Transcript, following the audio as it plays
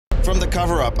From the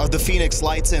cover-up of the Phoenix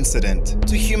Lights incident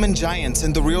to human giants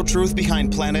and the real truth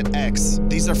behind Planet X,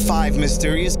 these are 5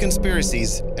 mysterious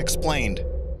conspiracies explained.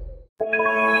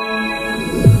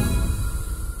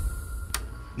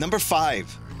 Number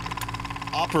 5.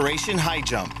 Operation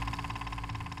Highjump.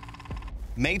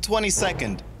 May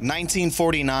 22nd,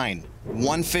 1949,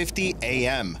 1:50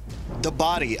 a.m. The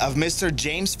body of Mr.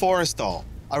 James Forrestal,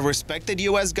 a respected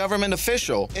U.S. government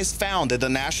official, is found at the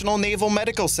National Naval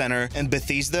Medical Center in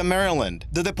Bethesda, Maryland.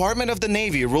 The Department of the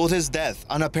Navy ruled his death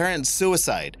an apparent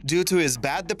suicide due to his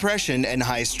bad depression and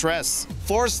high stress.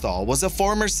 Forrestal was a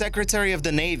former Secretary of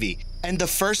the Navy and the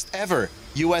first ever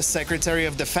U.S. Secretary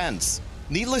of Defense.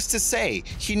 Needless to say,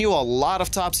 he knew a lot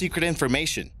of top-secret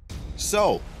information.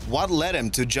 So, what led him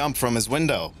to jump from his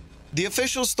window? The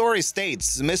official story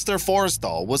states Mr.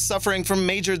 Forrestal was suffering from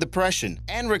major depression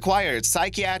and required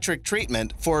psychiatric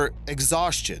treatment for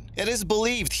exhaustion. It is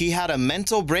believed he had a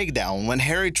mental breakdown when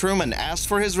Harry Truman asked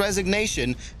for his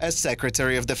resignation as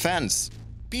Secretary of Defense.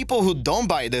 People who don't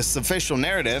buy this official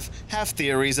narrative have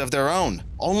theories of their own.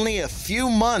 Only a few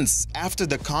months after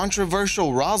the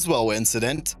controversial Roswell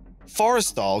incident,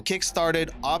 Forrestal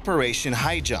kickstarted Operation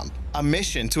Highjump, a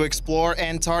mission to explore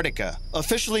Antarctica.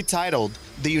 Officially titled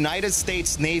the United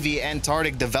States Navy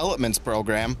Antarctic Development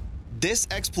Program, this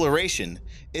exploration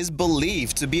is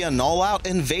believed to be an all-out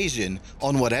invasion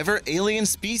on whatever alien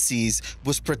species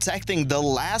was protecting the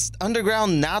last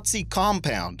underground Nazi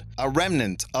compound, a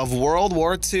remnant of World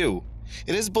War II.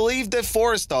 It is believed that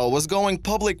Forrestal was going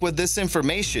public with this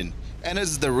information, and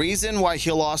is the reason why he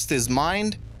lost his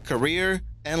mind, career,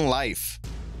 and life.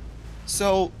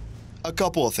 So, a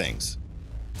couple of things.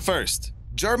 First,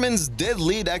 Germans did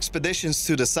lead expeditions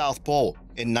to the South Pole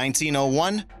in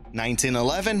 1901,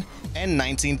 1911, and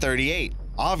 1938.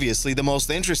 Obviously, the most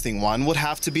interesting one would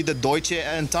have to be the Deutsche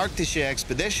Antarktische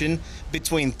Expedition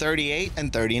between 38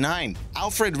 and 39.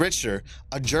 Alfred Richter,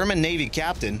 a German Navy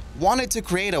captain, wanted to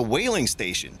create a whaling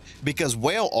station because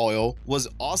whale oil was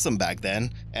awesome back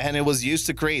then, and it was used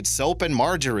to create soap and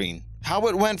margarine. How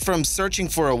it went from searching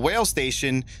for a whale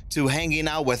station to hanging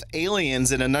out with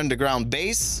aliens in an underground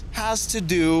base has to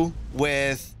do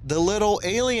with the little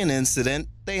alien incident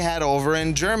they had over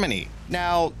in Germany.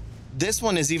 Now, this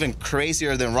one is even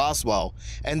crazier than Roswell,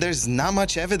 and there's not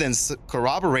much evidence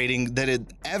corroborating that it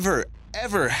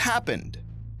ever happened.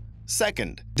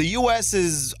 Second, the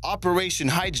US's Operation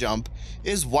Highjump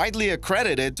is widely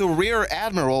accredited to Rear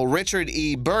Admiral Richard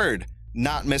E. Byrd,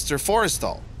 not Mr.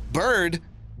 Forrestal. Byrd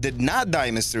did not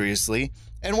die mysteriously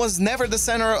and was never the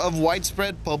center of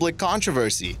widespread public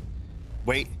controversy.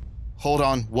 Wait, hold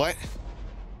on, what?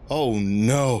 Oh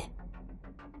no.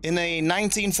 In a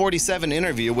 1947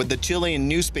 interview with the Chilean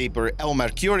newspaper El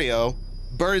Mercurio,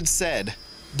 Byrd said,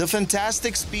 "The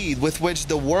fantastic speed with which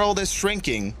the world is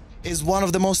shrinking is one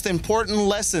of the most important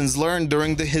lessons learned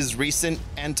during his recent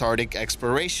Antarctic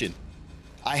exploration.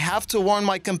 I have to warn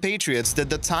my compatriots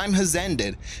that the time has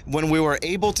ended when we were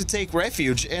able to take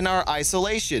refuge in our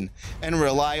isolation and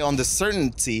rely on the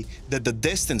certainty that the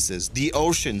distances, the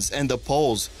oceans, and the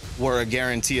poles were a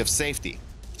guarantee of safety."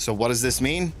 So what does this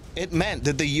mean? It meant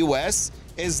that the US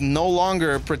is no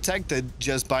longer protected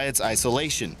just by its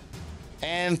isolation.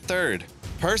 And third,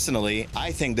 personally,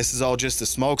 I think this is all just a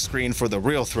smokescreen for the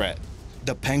real threat.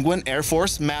 The Penguin Air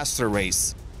Force Master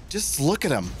Race. Just look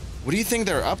at them. What do you think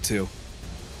they're up to?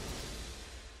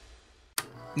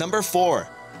 Number 4.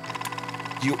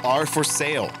 You are for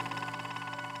sale.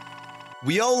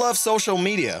 We all love social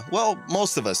media. Well,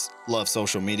 most of us love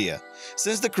social media.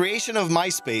 Since the creation of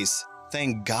MySpace,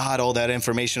 thank God all that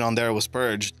information on there was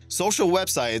purged, social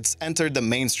websites entered the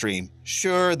mainstream.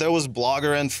 Sure, there was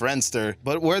Blogger and Friendster,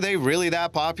 but were they really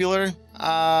that popular?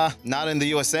 Not in the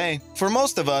USA. For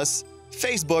most of us,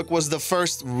 Facebook was the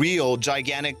first real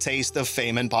gigantic taste of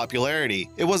fame and popularity.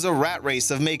 It was a rat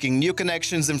race of making new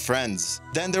connections and friends.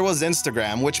 Then there was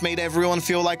Instagram, which made everyone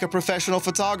feel like a professional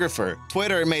photographer.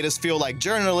 Twitter made us feel like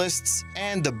journalists.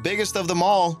 And the biggest of them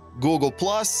all, Google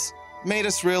Plus, made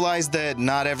us realize that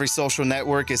not every social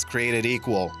network is created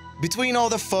equal. Between all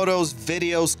the photos,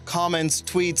 videos, comments,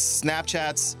 tweets,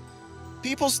 Snapchats,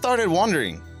 people started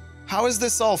wondering, how is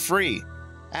this all free?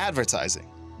 Advertising.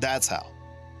 That's how.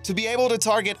 To be able to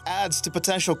target ads to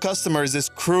potential customers is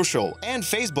crucial, and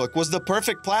Facebook was the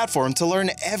perfect platform to learn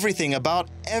everything about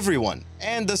everyone.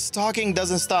 And the stalking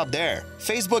doesn't stop there.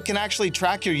 Facebook can actually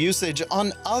track your usage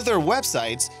on other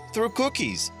websites through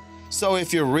cookies. So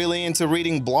if you're really into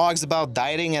reading blogs about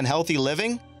dieting and healthy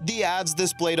living, the ads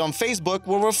displayed on Facebook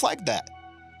will reflect that.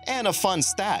 And a fun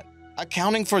stat.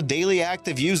 Accounting for daily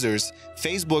active users,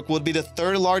 Facebook would be the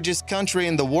third largest country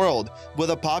in the world with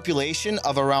a population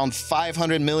of around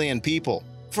 500 million people.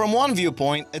 From one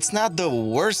viewpoint, it's not the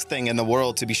worst thing in the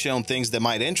world to be shown things that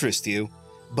might interest you,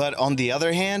 but on the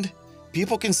other hand,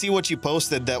 people can see what you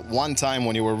posted that one time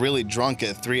when you were really drunk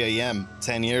at 3 a.m.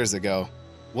 10 years ago.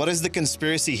 What is the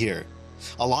conspiracy here?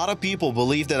 A lot of people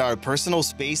believe that our personal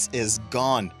space is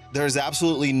gone. There's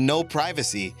absolutely no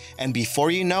privacy, and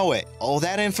before you know it, all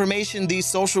that information these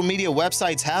social media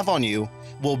websites have on you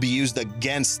will be used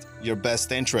against your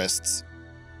best interests.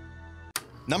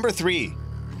 Number 3.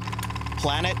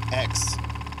 Planet X.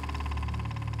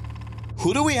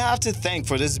 Who do we have to thank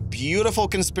for this beautiful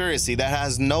conspiracy that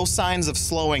has no signs of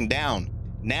slowing down?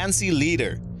 Nancy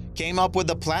Lieder came up with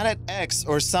the Planet X,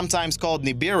 or sometimes called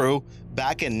Nibiru,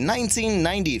 back in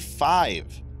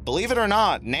 1995. Believe it or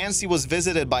not, Nancy was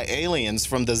visited by aliens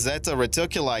from the Zeta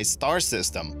Reticuli star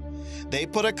system. They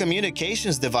put a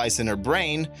communications device in her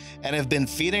brain and have been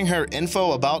feeding her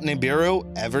info about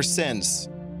Nibiru ever since.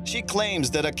 She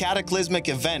claims that a cataclysmic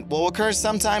event will occur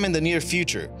sometime in the near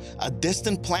future. A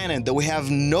distant planet that we have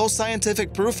no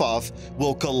scientific proof of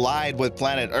will collide with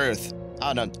planet Earth.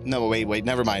 Oh, no, wait,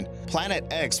 never mind. Planet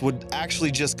X would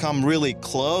actually just come really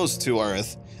close to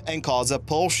Earth and cause a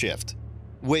pole shift,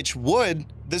 which would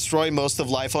destroy most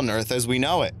of life on Earth as we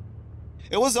know it.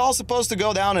 It was all supposed to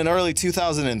go down in early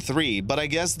 2003, but I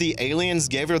guess the aliens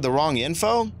gave her the wrong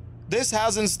info? This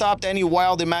hasn't stopped any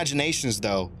wild imaginations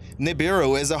though.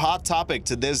 Nibiru is a hot topic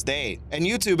to this day, and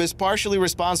YouTube is partially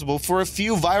responsible for a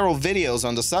few viral videos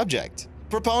on the subject.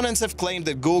 Proponents have claimed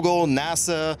that Google,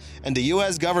 NASA, and the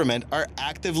US government are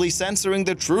actively censoring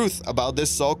the truth about this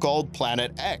so-called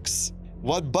Planet X.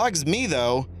 What bugs me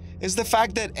though is the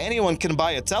fact that anyone can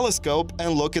buy a telescope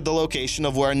and look at the location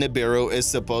of where Nibiru is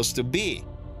supposed to be.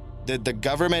 Did the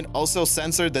government also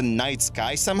censor the night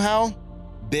sky somehow?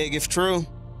 Big if true.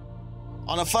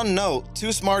 On a fun note,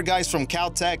 two smart guys from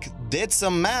Caltech did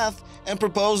some math and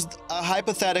proposed a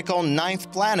hypothetical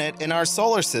ninth planet in our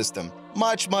solar system,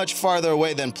 much farther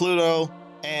away than Pluto,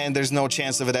 and there's no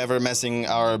chance of it ever messing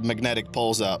our magnetic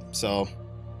poles up, so.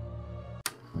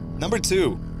 Number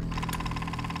 2.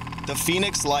 The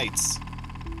Phoenix Lights.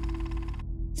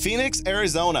 Phoenix,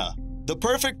 Arizona. The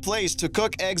perfect place to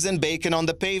cook eggs and bacon on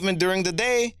the pavement during the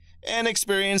day and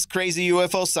experience crazy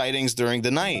UFO sightings during the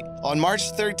night. On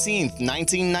March 13,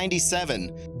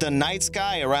 1997, the night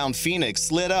sky around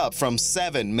Phoenix lit up from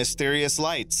 7 mysterious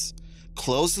lights,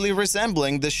 closely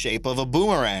resembling the shape of a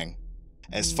boomerang.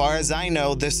 As far as I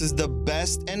know, this is the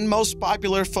best and most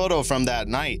popular photo from that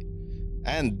night.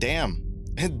 And damn,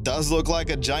 it does look like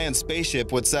a giant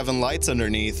spaceship with 7 lights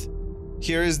underneath.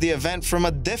 Here is the event from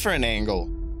a different angle.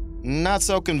 Not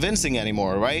so convincing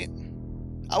anymore, right?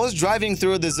 I was driving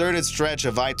through a deserted stretch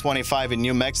of I-25 in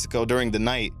New Mexico during the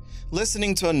night,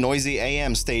 listening to a noisy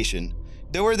AM station.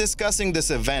 They were discussing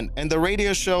this event, and the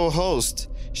radio show host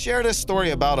shared a story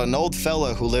about an old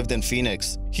fella who lived in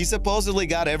Phoenix. He supposedly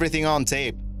got everything on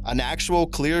tape, an actual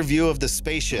clear view of the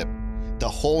spaceship, the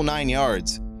whole 9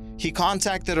 yards. He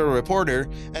contacted a reporter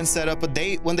and set up a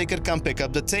date when they could come pick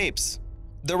up the tapes.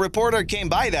 The reporter came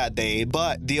by that day,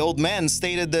 but the old man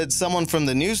stated that someone from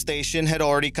the news station had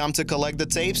already come to collect the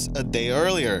tapes a day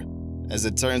earlier. As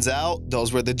it turns out,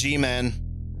 those were the G-men.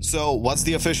 So what's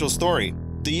the official story?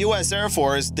 The US Air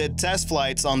Force did test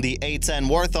flights on the A-10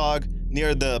 Warthog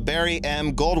near the Barry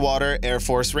M. Goldwater Air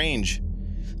Force Range.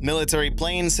 Military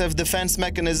planes have defense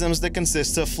mechanisms that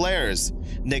consist of flares,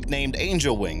 nicknamed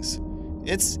angel wings.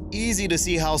 It's easy to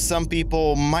see how some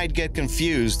people might get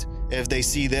confused if they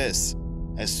see this,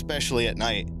 especially at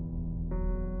night.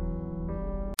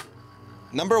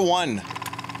 Number 1.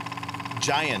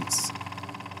 Giants.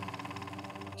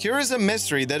 Here is a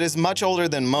mystery that is much older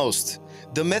than most.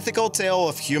 The mythical tale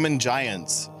of human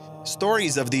giants.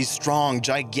 Stories of these strong,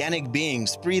 gigantic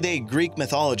beings predate Greek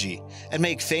mythology and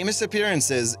make famous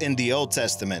appearances in the Old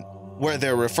Testament, where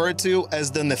they're referred to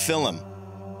as the Nephilim.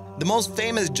 The most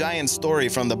famous giant story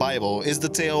from the Bible is the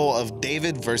tale of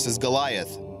David versus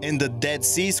Goliath. In the Dead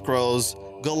Sea Scrolls,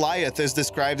 Goliath is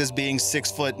described as being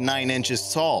 6 foot 9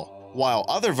 inches tall, while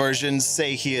other versions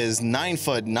say he is 9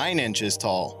 foot 9 inches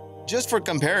tall. Just for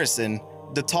comparison,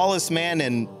 the tallest man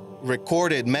in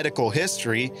recorded medical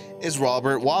history is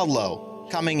Robert Wadlow,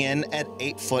 coming in at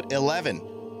 8 foot 11.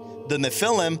 The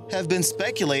Nephilim have been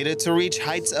speculated to reach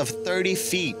heights of 30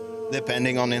 feet,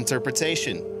 depending on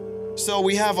interpretation. So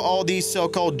we have all these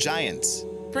so-called giants.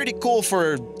 Pretty cool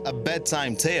for a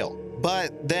bedtime tale.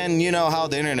 But then you know how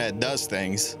the internet does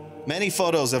things. Many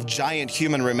photos of giant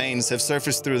human remains have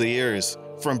surfaced through the years,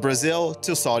 from Brazil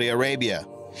to Saudi Arabia.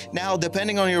 Now,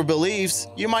 depending on your beliefs,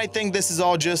 you might think this is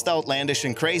all just outlandish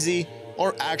and crazy,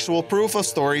 or actual proof of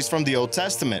stories from the Old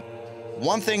Testament.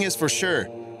 One thing is for sure,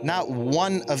 Not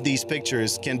one of these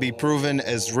pictures can be proven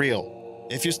as real.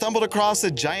 If you stumbled across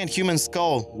a giant human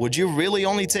skull, would you really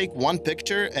only take one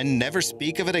picture and never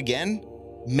speak of it again?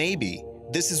 Maybe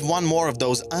this is one more of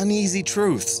those uneasy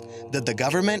truths that the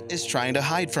government is trying to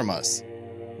hide from us.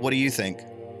 What do you think?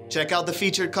 Check out the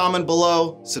featured comment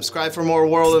below, subscribe for more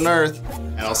World and Earth,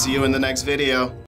 and I'll see you in the next video.